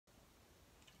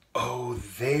Oh,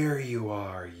 there you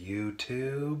are,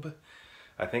 YouTube.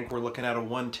 I think we're looking at a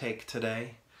one take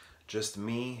today. Just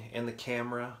me and the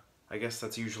camera. I guess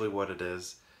that's usually what it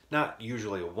is. Not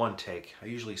usually a one take. I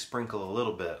usually sprinkle a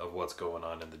little bit of what's going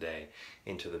on in the day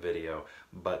into the video.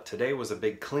 But today was a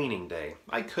big cleaning day.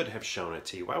 I could have shown it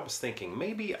to you. I was thinking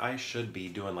maybe I should be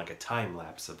doing like a time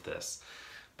lapse of this.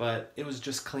 But it was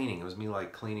just cleaning. It was me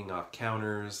like cleaning off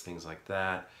counters, things like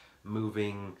that,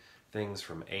 moving things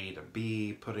from A to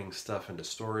B, putting stuff into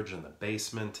storage in the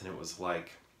basement, and it was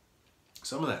like,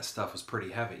 some of that stuff was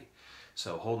pretty heavy.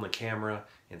 So holding the camera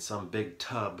in some big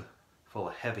tub full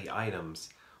of heavy items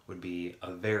would be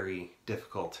a very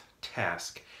difficult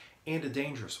task and a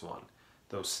dangerous one.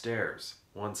 Those stairs,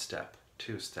 1 step,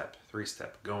 2 step, 3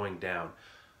 step, going down,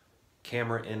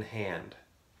 camera in hand,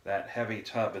 that heavy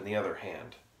tub in the other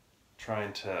hand,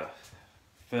 trying to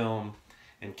film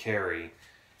and carry,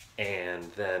 and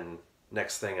then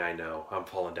next thing I know, I'm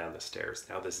falling down the stairs.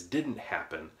 Now this didn't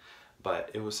happen,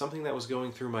 but it was something that was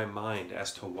going through my mind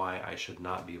as to why I should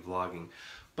not be vlogging.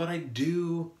 But I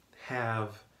do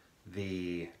have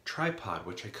the tripod,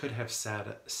 which I could have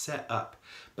set up.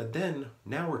 But then,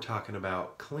 now we're talking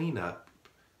about cleaning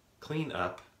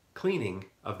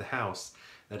of the house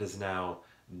that is now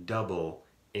double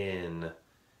in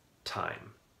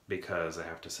time. Because I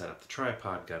have to set up the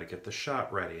tripod, got to get the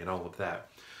shot ready and all of that.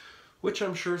 Which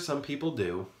I'm sure some people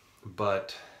do,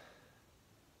 but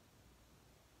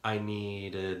I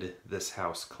needed this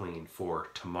house clean for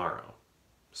tomorrow.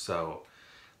 So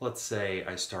let's say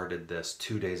I started this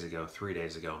 2 days ago, 3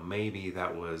 days ago. Maybe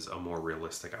that was a more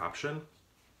realistic option,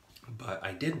 but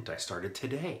I didn't. I started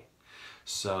today.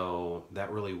 So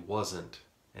that really wasn't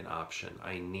an option.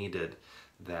 I needed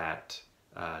that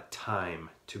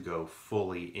time to go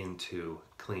fully into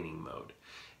cleaning mode.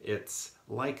 It's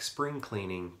like spring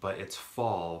cleaning, but it's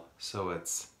fall, so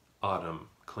it's autumn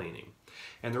cleaning.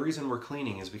 And the reason we're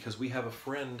cleaning is because we have a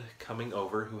friend coming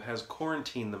over who has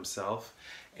quarantined themselves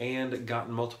and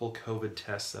gotten multiple COVID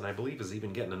tests, and I believe is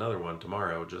even getting another one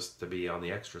tomorrow just to be on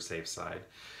the extra safe side,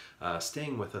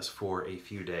 staying with us for a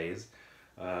few days.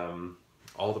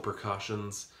 All the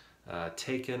precautions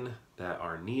taken that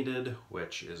are needed,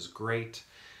 which is great,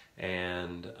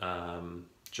 and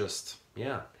just,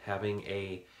 yeah, having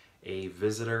a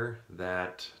visitor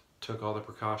that took all the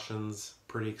precautions,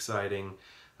 pretty exciting.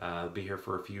 Be here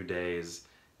for a few days,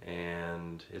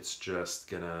 and it's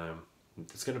gonna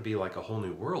be like a whole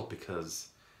new world because,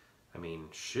 I mean,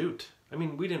 shoot. I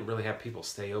mean, we didn't really have people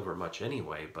stay over much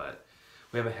anyway, but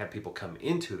we haven't had people come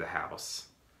into the house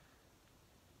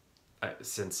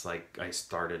since like I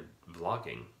started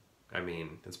vlogging. I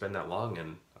mean, it's been that long,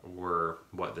 and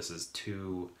this is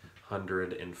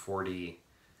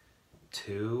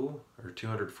 242 or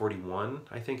 241,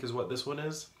 I think is what this one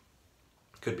is.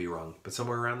 Could be wrong, but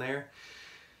somewhere around there.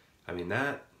 I mean,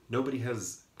 nobody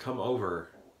has come over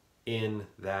in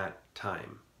that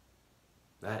time.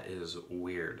 That is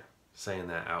weird, saying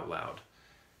that out loud.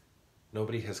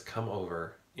 Nobody has come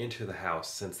over into the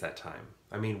house since that time.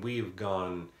 I mean, we've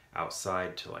gone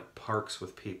outside to like parks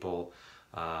with people,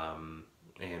 and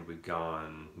we've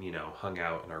gone, hung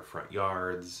out in our front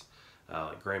yards.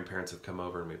 Like grandparents have come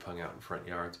over and we've hung out in front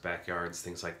yards, backyards,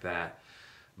 things like that.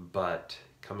 But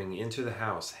coming into the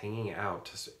house, hanging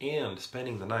out, and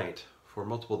spending the night for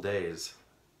multiple days,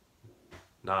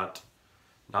 not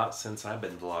since I've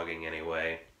been vlogging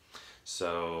anyway.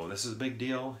 So this is a big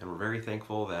deal, and we're very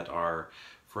thankful that our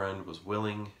friend was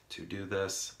willing to do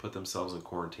this, put themselves in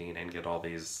quarantine, and get all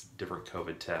these different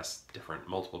COVID tests,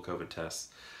 multiple COVID tests,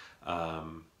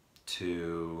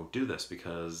 to do this,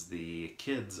 because the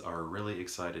kids are really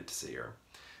excited to see her.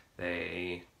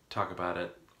 They talk about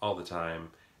it all the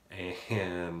time,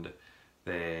 and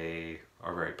they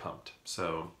are very pumped.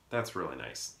 So that's really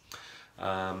nice.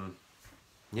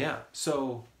 Yeah,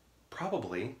 so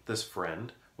probably this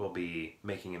friend will be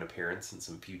making an appearance in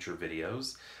some future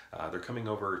videos. They're coming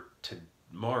over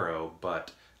tomorrow,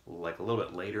 but like a little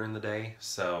bit later in the day,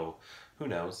 so who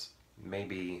knows,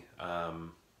 maybe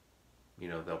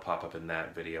they'll pop up in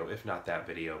that video. If not that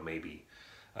video, maybe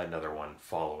another one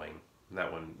following.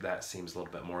 That seems a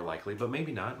little bit more likely, but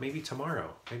maybe not. Maybe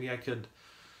tomorrow. Maybe I could,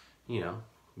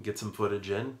 get some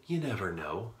footage in. You never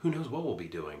know. Who knows what we'll be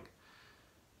doing.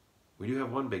 We do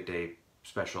have one big day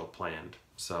special planned,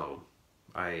 so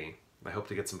I hope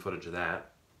to get some footage of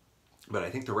that. But I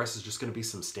think the rest is just going to be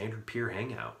some standard peer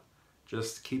hangout.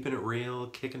 Just keeping it real,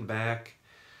 kicking back,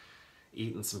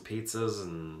 eating some pizzas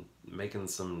and making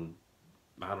some,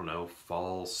 I don't know,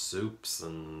 fall soups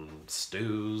and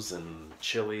stews and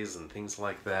chilies and things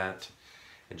like that.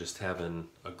 and just having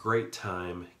a great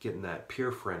time, getting that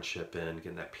peer friendship in,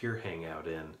 getting that peer hangout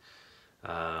in.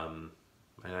 And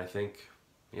I think,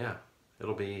 yeah,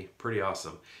 it'll be pretty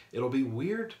awesome. It'll be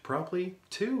weird probably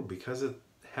too, because it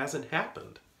hasn't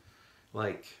happened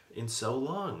like in so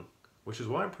long, which is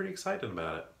why I'm pretty excited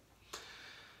about it.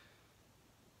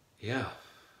 Yeah.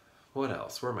 What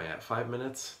else? Where am I at? 5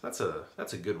 minutes? That's a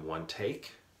good one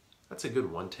take. That's a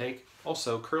good one take.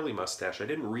 Also, curly mustache. I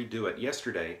didn't redo it.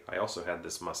 Yesterday, I also had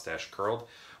this mustache curled,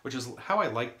 which is how I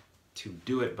like to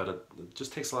do it, but it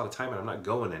just takes a lot of time and I'm not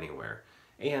going anywhere.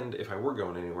 And if I were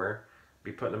going anywhere, I'd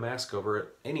be putting a mask over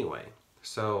it anyway.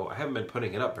 So I haven't been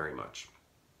putting it up very much.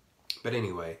 But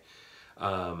anyway,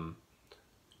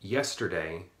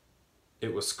 yesterday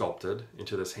it was sculpted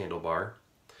into this handlebar.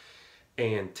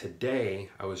 And today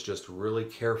I was just really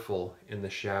careful in the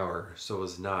shower so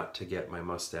as not to get my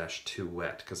mustache too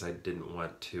wet, because I didn't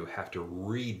want to have to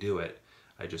redo it.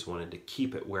 I just wanted to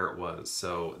keep it where it was.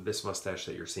 So this mustache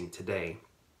that you're seeing today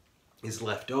is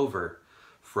left over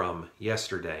from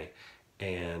yesterday,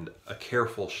 and a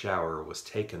careful shower was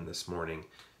taken this morning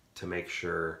to make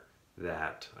sure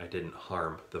that I didn't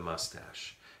harm the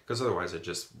mustache. Because otherwise it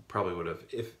just probably would have,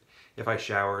 if I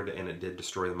showered and it did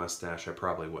destroy the mustache, I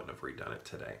probably wouldn't have redone it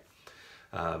today.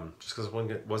 Just because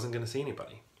I wasn't going to see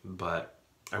anybody. But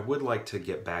I would like to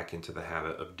get back into the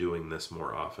habit of doing this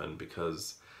more often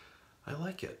because I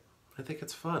like it. I think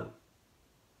it's fun.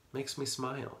 Makes me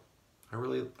smile. I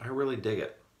really dig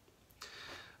it.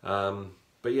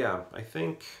 But yeah, I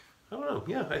think I'm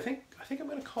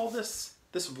going to call this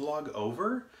vlog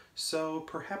over. So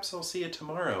perhaps I'll see you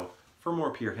tomorrow for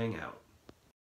more Peer Hangout.